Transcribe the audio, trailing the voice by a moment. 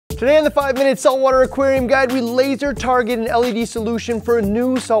Today on the 5-Minute Saltwater Aquarium Guide, we laser target an LED solution for a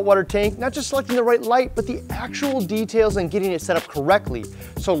new saltwater tank, not just selecting the right light, but the actual details on getting it set up correctly,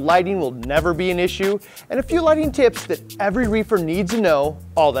 so lighting will never be an issue, and a few lighting tips that every reefer needs to know.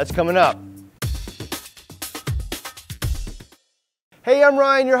 All that's coming up. Hey, I'm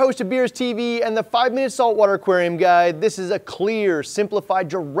Ryan, your host of BRStv and the 5-Minute Saltwater Aquarium Guide. This is a clear, simplified,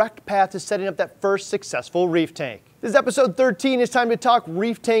 direct path to setting up that first successful reef tank. This is episode 13. It's time to talk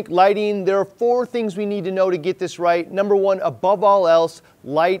reef tank lighting. There are 4 things we need to know to get this right. Number 1, above all else,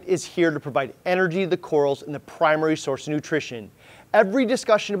 light is here to provide energy to the corals and the primary source of nutrition. Every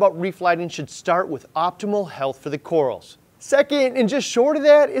discussion about reef lighting should start with optimal health for the corals. Second, and just short of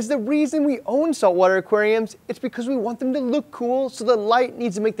that, is the reason we own saltwater aquariums. It's because we want them to look cool, so the light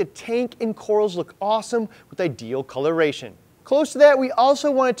needs to make the tank and corals look awesome with ideal coloration. Close to that, we also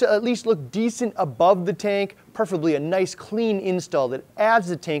want it to at least look decent above the tank, preferably a nice clean install that adds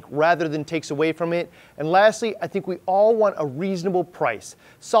to the tank rather than takes away from it. And lastly, I think we all want a reasonable price.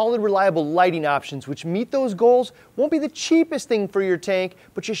 Solid, reliable lighting options which meet those goals won't be the cheapest thing for your tank,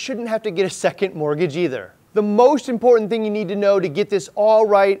 but you shouldn't have to get a second mortgage either. The most important thing you need to know to get this all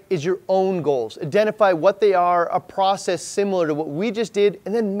right is your own goals. Identify what they are, a process similar to what we just did,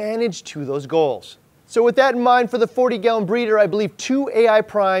 and then manage to those goals. So with that in mind, for the 40-gallon breeder, I believe 2 AI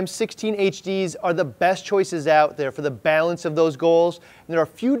Prime 16 HDs are the best choices out there for the balance of those goals. And there are a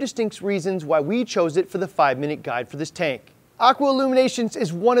few distinct reasons why we chose it for the 5-minute guide for this tank. Aqua Illuminations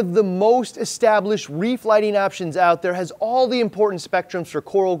is one of the most established reef lighting options out there, has all the important spectrums for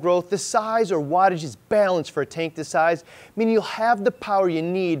coral growth. The size or wattage is balanced for a tank this size, meaning you'll have the power you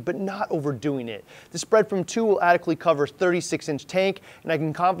need, but not overdoing it. The spread from 2 will adequately cover a 36-inch tank, and I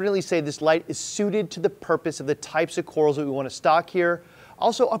can confidently say this light is suited to the purpose of the types of corals that we want to stock here.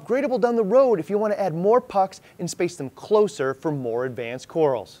 Also upgradable down the road if you want to add more pucks and space them closer for more advanced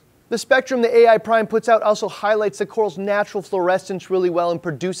corals. The spectrum the AI Prime puts out also highlights the coral's natural fluorescence really well and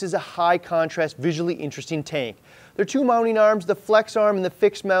produces a high contrast, visually interesting tank. There are 2 mounting arms, the flex arm and the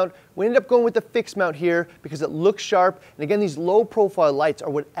fixed mount. We ended up going with the fixed mount here because it looks sharp, and again, these low profile lights are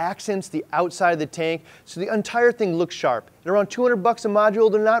what accents the outside of the tank, so the entire thing looks sharp. They're around $200 a module.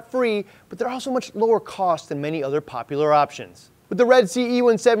 They're not free, but they're also much lower cost than many other popular options. With the Red Sea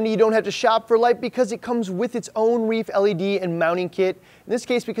E170, you don't have to shop for light because it comes with its own Reef LED and mounting kit. In this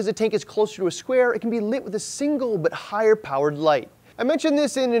case, because the tank is closer to a square, it can be lit with a single but higher powered light. I mentioned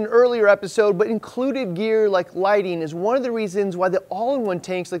this in an earlier episode, but included gear like lighting is one of the reasons why the all-in-one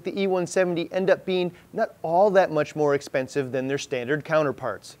tanks like the E170 end up being not all that much more expensive than their standard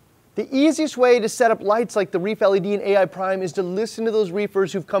counterparts. The easiest way to set up lights like the Reef LED and AI Prime is to listen to those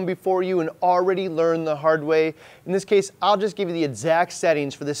reefers who've come before you and already learned the hard way. In this case, I'll just give you the exact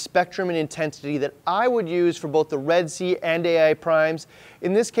settings for the spectrum and intensity that I would use for both the Red Sea and AI Primes.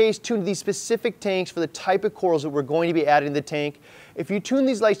 In this case, tune these specific tanks for the type of corals that we're going to be adding to the tank. If you tune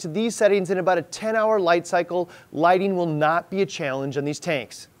these lights to these settings in about a 10-hour light cycle, lighting will not be a challenge on these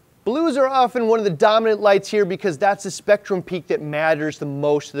tanks. Blues are often one of the dominant lights here because that's the spectrum peak that matters the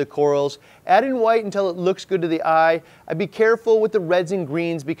most to the corals. Add in white until it looks good to the eye. I'd be careful with the reds and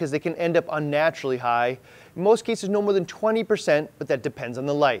greens because they can end up unnaturally high. In most cases, no more than 20%, but that depends on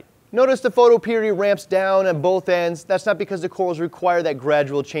the light. Notice the photo period ramps down on both ends. That's not because the corals require that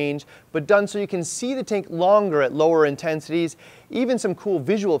gradual change, but done so you can see the tank longer at lower intensities, even some cool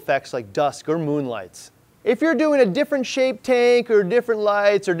visual effects like dusk or moonlights. If you're doing a different shaped tank or different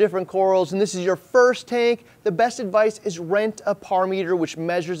lights or different corals and this is your first tank, the best advice is rent a par meter which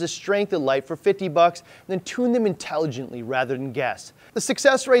measures the strength of light for $50 and then tune them intelligently rather than guess. The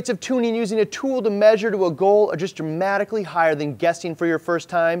success rates of tuning using a tool to measure to a goal are just dramatically higher than guessing for your first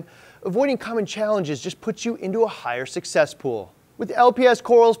time. Avoiding common challenges just puts you into a higher success pool. With LPS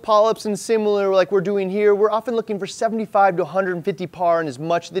corals, polyps, and similar like we're doing here, we're often looking for 75 to 150 par in as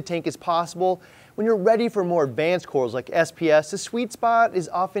much of the tank as possible. When you're ready for more advanced corals like SPS, the sweet spot is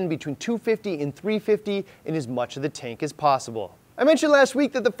often between 250 and 350 in as much of the tank as possible. I mentioned last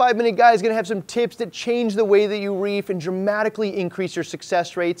week that the 5-minute guide is going to have some tips that change the way that you reef and dramatically increase your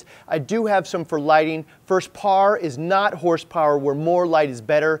success rates. I do have some for lighting. First, par is not horsepower where more light is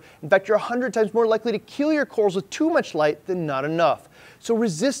better. In fact, you're 100 times more likely to kill your corals with too much light than not enough. So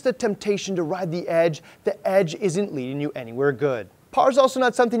resist the temptation to ride the edge. The edge isn't leading you anywhere good. Par is also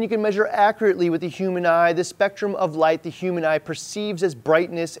not something you can measure accurately with the human eye. The spectrum of light the human eye perceives as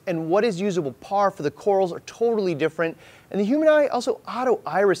brightness and what is usable par for the corals are totally different, and the human eye also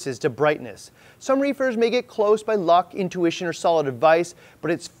auto-irises to brightness. Some reefers may get close by luck, intuition, or solid advice,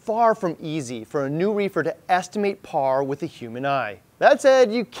 but it's far from easy for a new reefer to estimate par with the human eye. That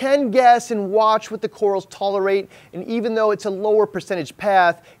said, you can guess and watch what the corals tolerate, and even though it's a lower percentage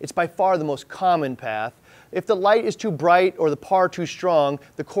path, it's by far the most common path. If the light is too bright or the PAR too strong,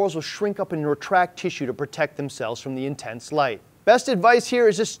 the corals will shrink up and retract tissue to protect themselves from the intense light. Best advice here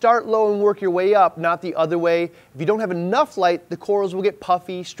is just start low and work your way up, not the other way. If you don't have enough light, the corals will get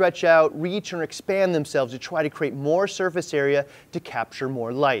puffy, stretch out, reach, or expand themselves to try to create more surface area to capture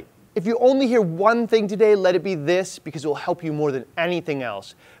more light. If you only hear one thing today, let it be this, because it will help you more than anything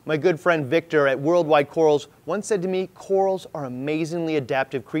else. My good friend Victor at Worldwide Corals once said to me, corals are amazingly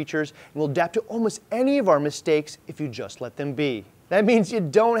adaptive creatures and will adapt to almost any of our mistakes if you just let them be. That means you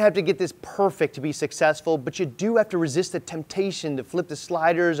don't have to get this perfect to be successful, but you do have to resist the temptation to flip the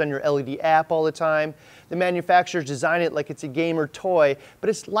sliders on your LED app all the time. The manufacturers design it like it's a game or toy, but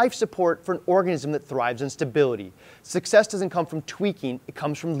it's life support for an organism that thrives on stability. Success doesn't come from tweaking, it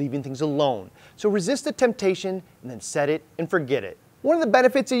comes from leaving things alone. So resist the temptation and then set it and forget it. One of the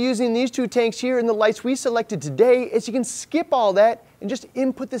benefits of using these two tanks here and the lights we selected today is you can skip all that and just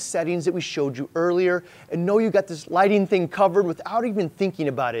input the settings that we showed you earlier and know you got this lighting thing covered without even thinking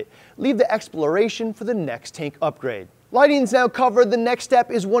about it. Leave the exploration for the next tank upgrade. Lighting's now covered. The next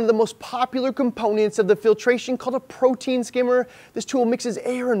step is one of the most popular components of the filtration called a protein skimmer. This tool mixes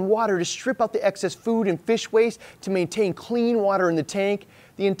air and water to strip out the excess food and fish waste to maintain clean water in the tank.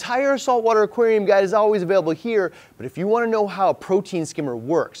 The entire saltwater aquarium guide is always available here, but if you want to know how a protein skimmer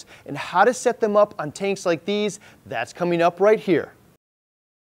works and how to set them up on tanks like these, that's coming up right here.